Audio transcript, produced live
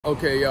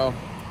Okay, y'all,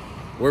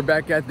 we're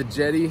back at the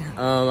jetty.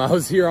 I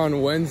was here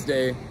on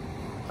Wednesday,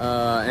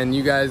 and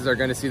you guys are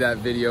gonna see that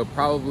video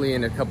probably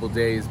in a couple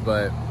days,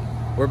 but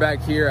we're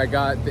back here. I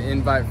got the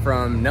invite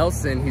from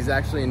Nelson. He's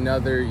actually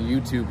another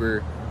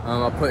YouTuber.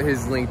 I'll put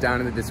his link down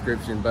in the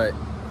description, but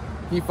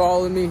he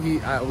followed me.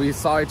 We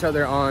saw each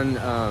other on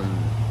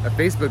a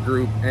Facebook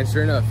group, and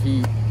sure enough,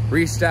 he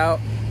reached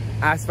out,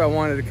 asked if I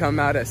wanted to come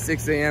out at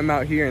 6 a.m.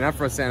 out here, and I'm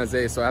from San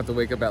Jose, so I have to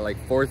wake up at like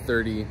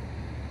 4:30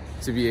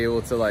 to be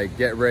able to like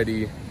get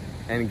ready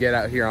and get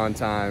out here on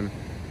time.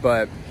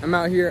 But I'm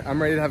out here, I'm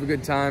ready to have a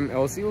good time, and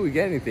we'll see what we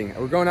get anything.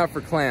 We're going out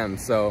for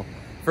clams, so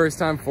first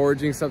time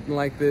foraging something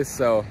like this,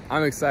 so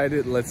I'm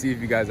excited. Let's see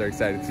if you guys are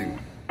excited too.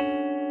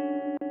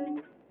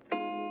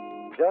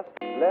 Just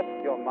let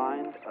your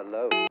mind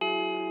alone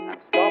and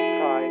stop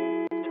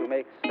trying to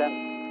make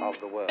sense of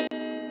the world,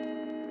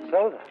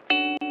 so that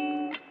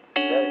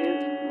there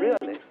is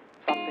really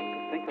something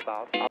to think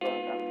about other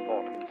than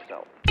thought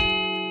itself.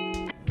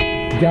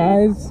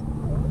 Guys,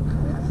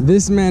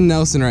 this man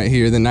Nelson right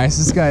here, the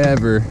nicest guy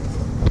ever,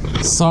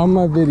 saw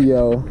my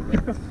video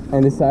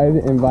and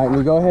decided to invite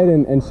me. Go ahead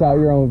and shout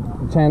your own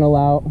channel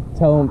out.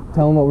 Tell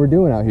him what we're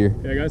doing out here.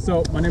 Yeah guys,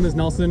 so my name is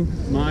Nelson.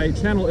 My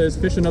channel is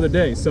Fish Another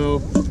Day. So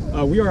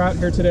we are out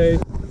here today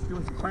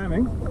doing some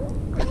clamming.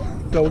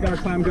 So we got a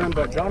clam gun,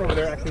 but John over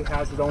there actually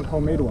has his own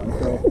homemade one.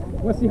 So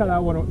let's see how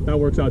that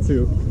works out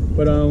too.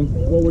 But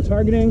what we're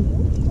targeting,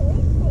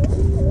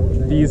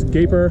 these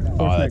gaper.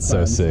 Oh, that's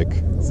so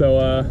sick. So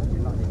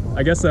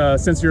I guess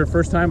since you're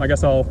first time, I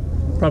guess I'll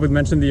probably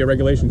mention the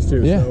regulations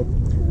too. Yeah. So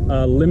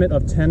limit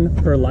of 10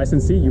 per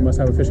licensee. You must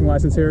have a fishing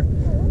license here.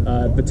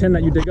 The 10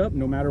 that you dig up,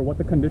 no matter what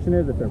the condition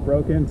is, if they're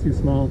broken, too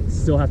small,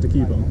 still have to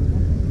keep them.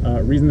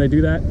 Reason they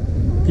do that,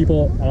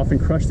 people often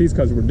crush these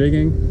because we're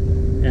digging,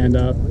 and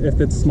if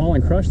it's small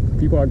and crushed,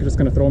 people are just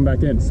going to throw them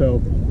back in. So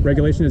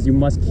regulation is you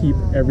must keep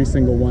every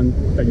single one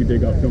that you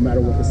dig up, no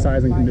matter what the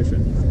size and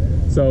condition.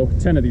 So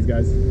 10 of these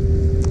guys.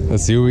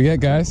 Let's see what we get,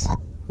 guys.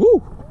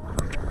 Woo!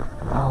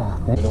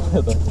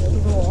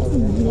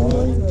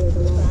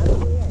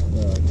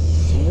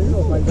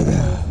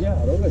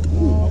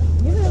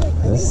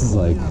 This is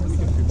like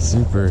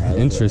super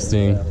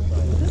interesting. I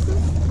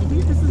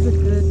think this is a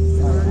good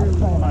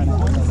starter.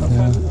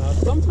 Yeah.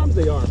 Sometimes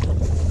they are,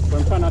 but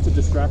I'm trying not to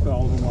distract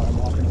all of them while I'm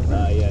walking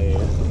over. Yeah.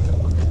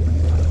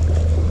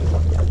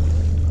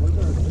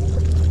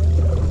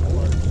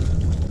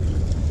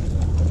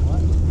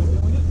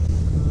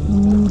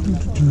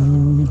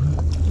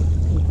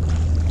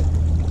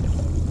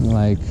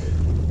 Like,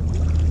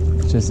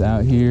 just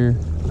out here,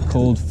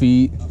 cold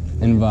feet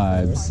and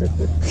vibes.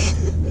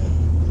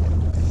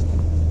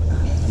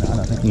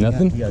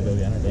 Nothing? You gotta go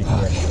again, I think.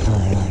 Alright.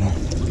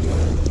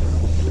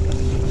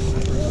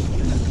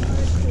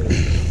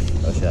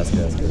 Oh shit, that's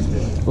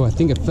good. Oh, I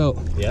think I felt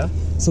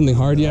something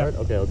hard, yeah.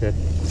 Okay.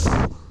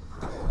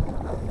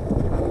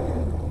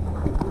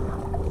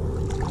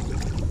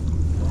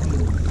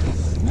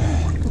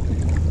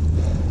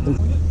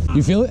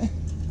 You feel it?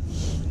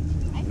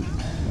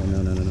 Oh,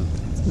 no.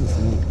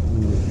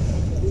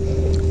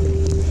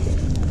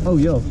 Oh,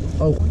 yo.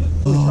 Oh.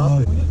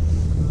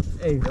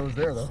 Hey, that was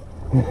there, though.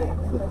 You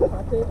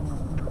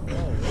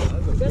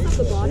guys have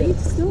the body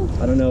still?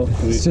 I don't know.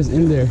 It's just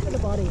in there. The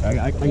body.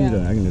 I can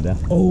do that.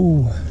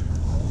 Oh.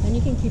 Then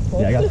you can keep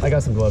both. Yeah, I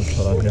got some gloves.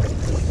 Hold on here.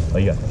 Oh,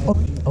 you got.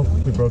 Oh,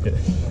 we broke it.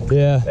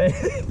 Yeah.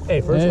 Hey,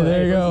 first one.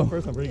 There you go.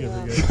 First one, pretty good.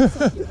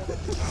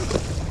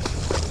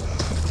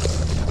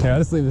 Okay, I'll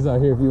just leave this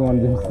out here if you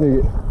want to just dig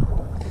it.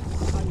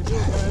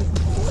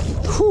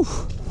 Whew.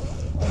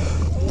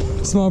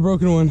 Small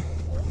broken one,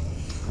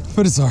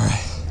 but it's all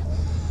right.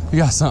 We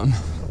got something.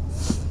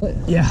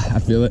 Yeah, I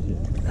feel it.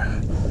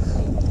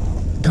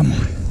 Come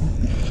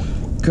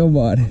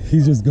on.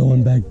 He's just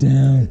going back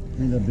down.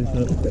 Bring that bitch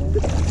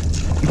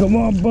up. Come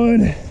on,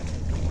 bud.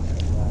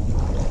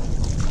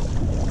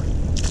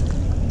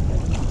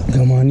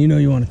 Come on, you know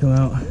you want to come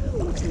out.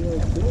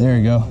 There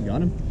you go. You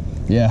got him?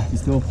 Yeah.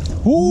 He's still.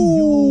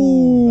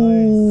 Ooh!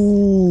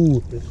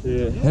 Nice. Good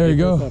shit. There you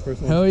go.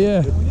 First one. Hell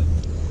yeah.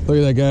 Look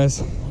at that,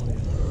 guys.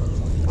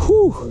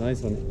 Whew.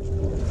 Nice one.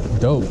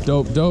 Dope.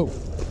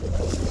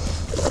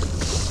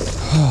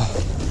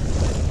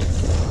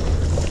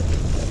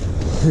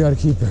 We gotta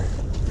keep her.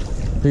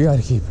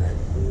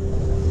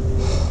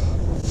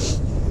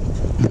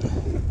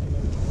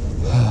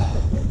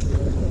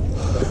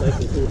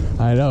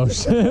 I know.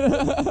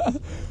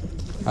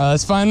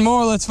 Let's find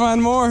more.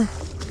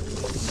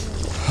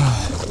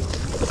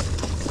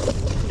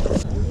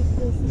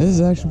 This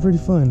is actually pretty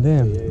fun,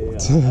 damn.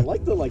 Yeah. I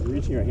like the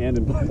reaching your hand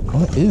and.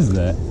 What is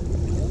that?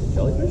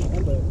 Jellyfish?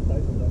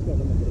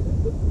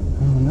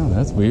 Oh no,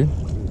 that's weird.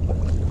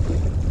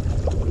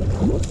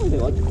 It looks like they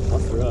like to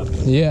cluster up.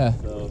 Yeah.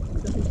 So.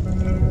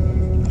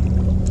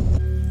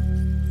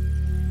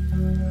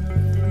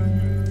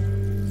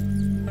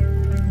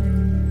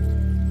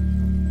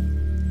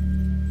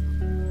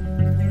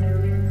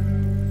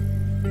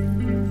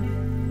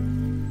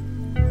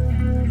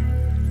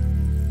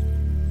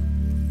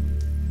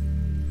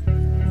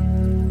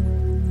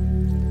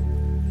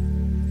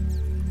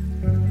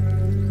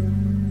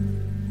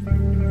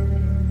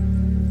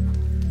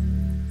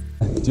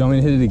 Do you want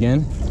me to hit it again?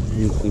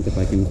 I think if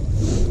I can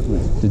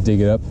To dig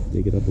it up?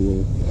 dig it up a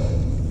little.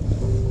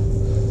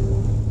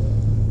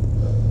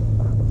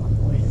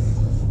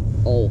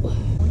 Oh.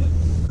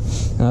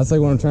 And that's like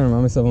what I'm trying to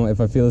remind myself of. If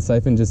I feel the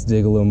siphon, just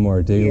dig a little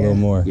more. Dig a little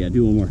more. Yeah,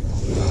 do one more.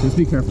 Just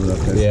be careful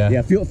with that. Yeah.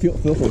 Yeah, feel for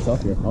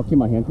yourself here. I'll keep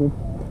my hand here.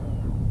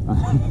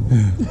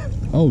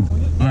 Oh,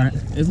 Alright,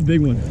 it's a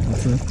big one.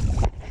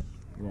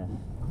 yeah.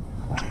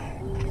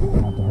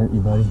 Not to hurt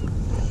you, buddy.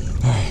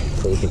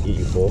 So we can eat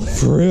you full.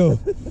 For real.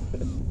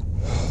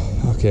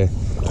 Okay.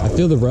 I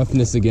feel the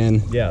roughness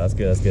again. Yeah, that's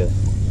good, that's good.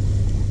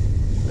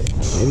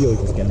 Maybe you'll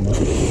just get him up.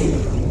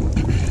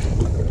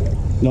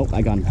 Nope,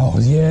 I got him. Oh,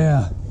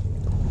 yeah.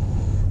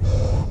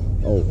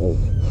 Oh.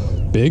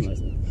 Big? Nice.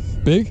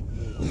 Big?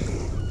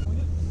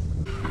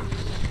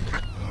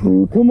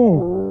 Oh, come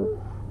on.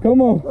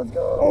 Come on. Let's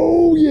go.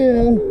 Oh,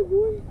 yeah.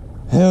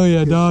 Hell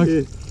yeah, dog.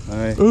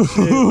 Alright.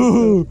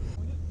 Ooh.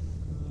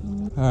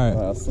 All right.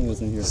 I'll sling this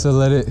in here. So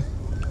let it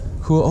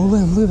cool. Oh,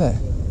 look at that.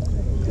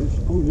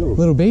 Oh, no.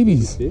 Little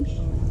babies. Fish?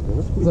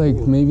 Like,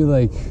 maybe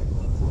like,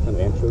 Kind of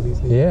anchovies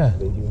here.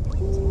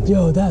 yeah.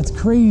 Yo, that's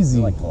crazy.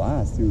 They're like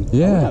glass, too.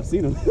 Yeah. I have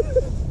seen them.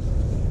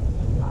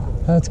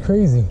 That's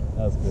crazy.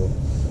 That was cool.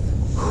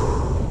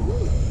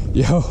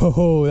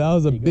 Yo, that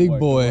was a big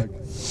boy. Alright,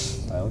 let's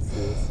see,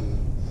 let's see.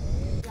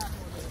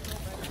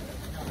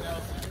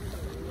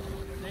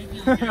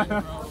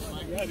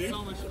 Yeah, dude.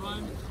 So much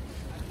fun.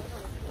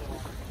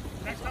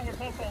 Next time we're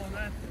pole pulling,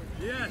 man.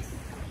 Yes.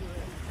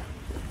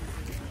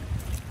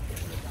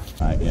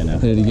 Alright, yeah, no.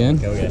 Hit it again?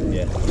 Go again,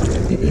 yeah.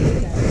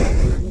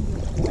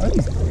 What are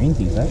these green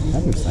things?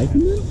 That your siphon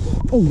there?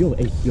 Oh, yo,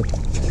 hey, yo.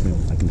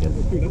 I can get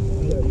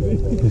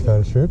it. You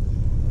found a strip?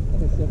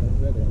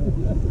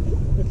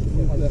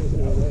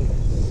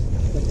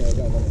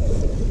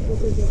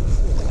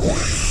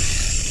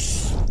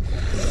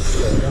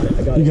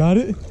 I got You it. got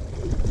it?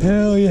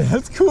 Hell yeah,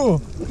 that's cool.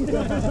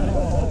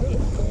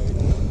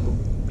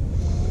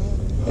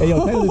 Hey,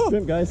 yo, tighten this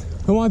shrimp, guys.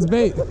 Who wants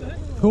bait?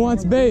 Who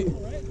wants bait?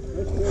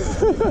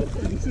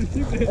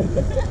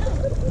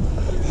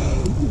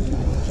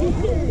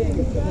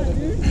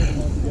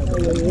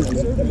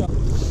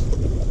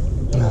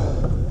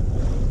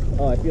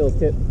 Oh, I feel his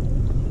tip.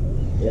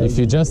 Yeah, If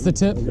you just the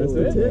tip?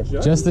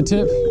 Just the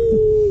tip?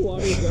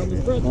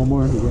 one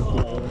more.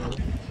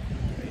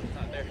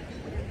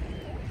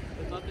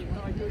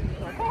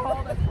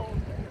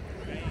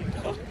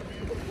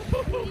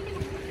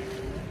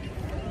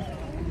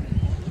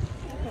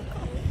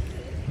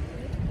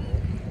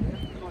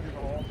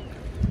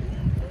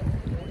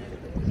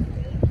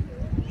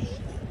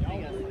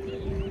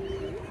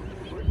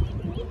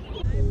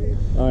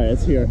 Alright,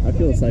 it's here. I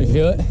feel the You siphon.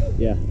 feel it?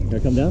 Yeah. Here,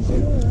 come down.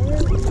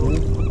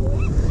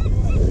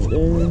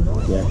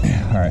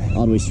 Yeah. All right.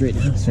 All the way straight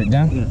down. Straight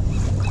down? Yeah.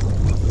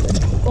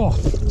 Oh,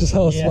 just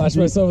hella splashed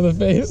myself in the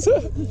face.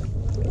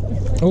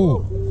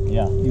 Oh,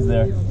 Yeah, he's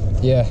there.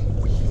 yeah.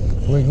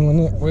 Wiggling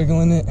it,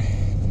 wiggling it.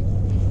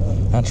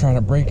 Not trying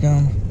to break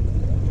them.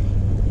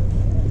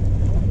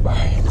 All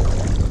right.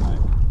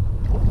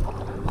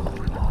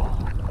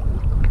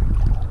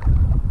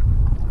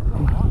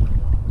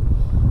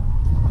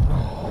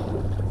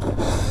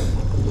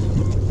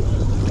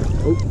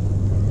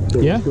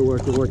 Yeah? Good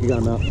work, you got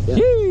him out. Yeah.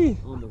 Yee!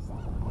 Almost.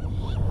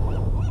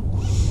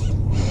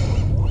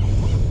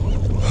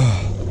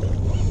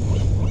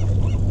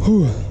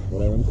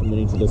 Whatever, I'm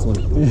committing to this one.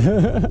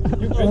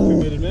 You're quite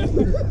committed, man.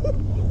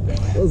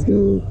 Let's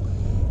go.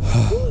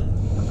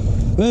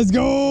 Let's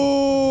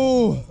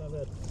go!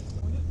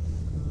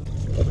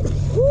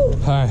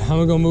 All right, I'm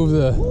gonna go move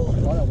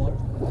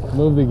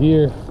the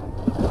gear.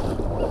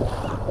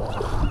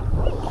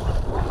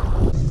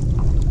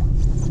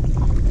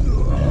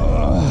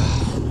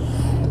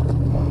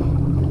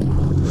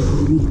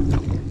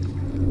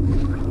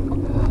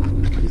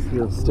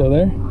 Still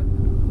there? I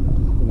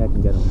think I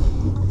can get him.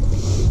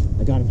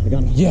 I got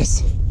him.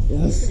 Yes.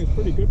 Yes. It's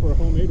pretty good for a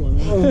homemade one,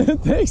 man.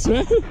 Thanks,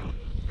 man.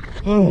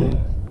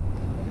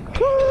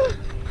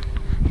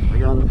 I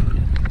got him.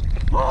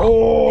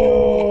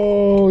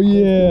 Oh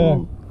yeah.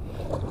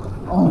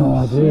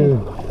 Oh, dude.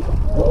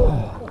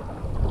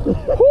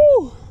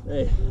 Woo.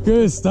 Hey.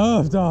 Good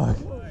stuff, dog.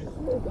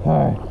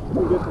 All right.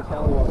 Pretty good for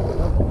Cali water.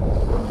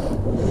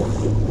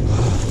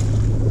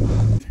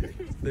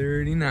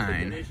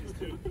 39.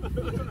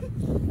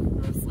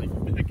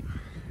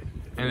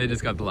 And they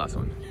just got the last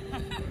one.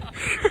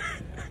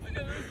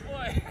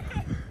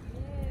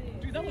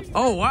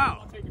 Oh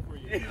wow.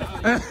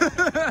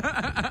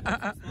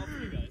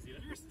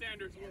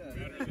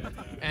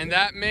 And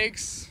that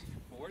makes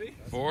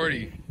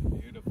 40.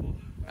 Beautiful.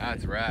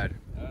 That's rad.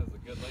 That was a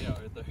good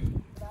layout right there.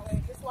 That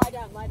way. Just lie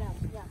down, lie down.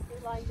 Yeah,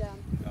 stay lying down.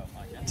 Oh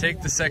my God.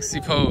 Take the sexy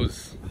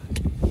pose.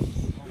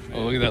 Oh,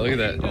 look at that, look at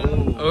that.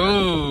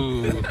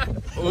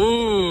 Oh.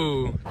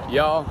 Ooh.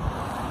 Y'all,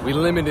 we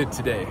limited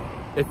today.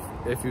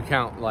 If you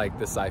count like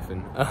the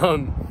siphon.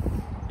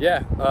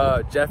 Yeah,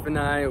 Jeff and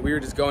I, we were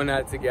just going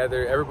at it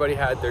together. Everybody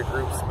had their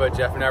groups, but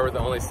Jeff and I were the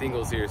only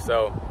singles here.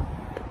 So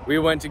we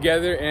went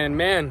together, and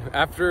man,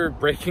 after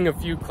breaking a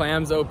few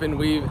clams open,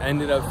 we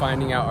ended up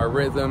finding out our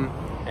rhythm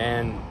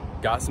and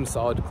got some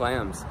solid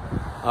clams.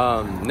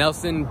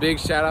 Nelson, big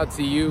shout out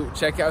to you.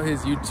 Check out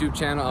his YouTube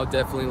channel. I'll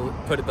definitely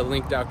put the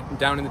link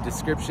down in the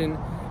description.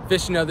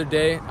 Fish Another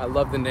Day. I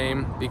love the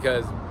name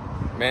because,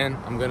 man,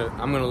 I'm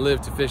gonna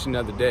live to fish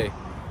another day.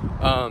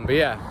 But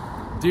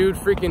yeah, dude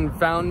freaking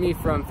found me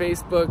from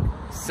Facebook,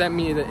 sent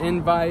me the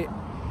invite,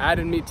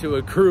 added me to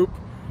a group,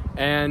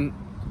 and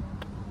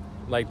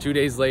like 2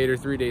 days later,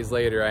 3 days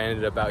later, I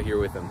ended up out here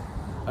with him.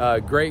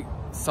 Great,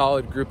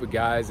 solid group of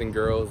guys and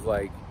girls.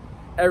 Like,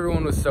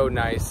 everyone was so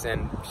nice,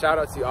 and shout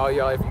out to all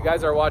y'all. If you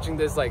guys are watching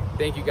this, like,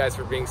 thank you guys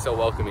for being so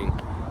welcoming.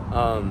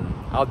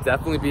 I'll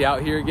definitely be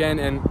out here again,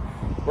 and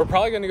we're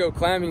probably gonna go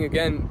clamming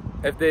again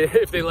if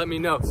they let me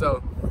know.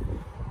 So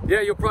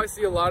yeah, you'll probably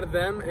see a lot of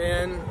them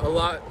and a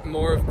lot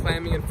more of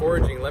clamming and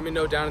foraging. Let me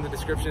know down in the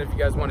description if you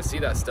guys want to see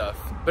that stuff.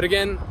 But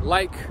again,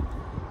 like,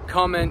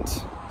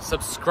 comment,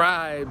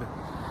 subscribe,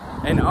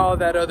 and all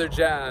that other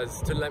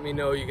jazz to let me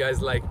know you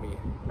guys like me,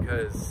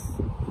 because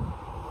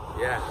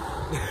yeah.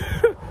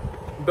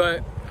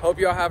 But hope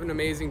y'all have an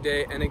amazing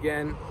day, and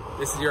again,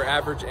 this is your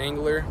average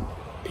angler.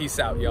 Peace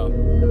out,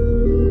 y'all.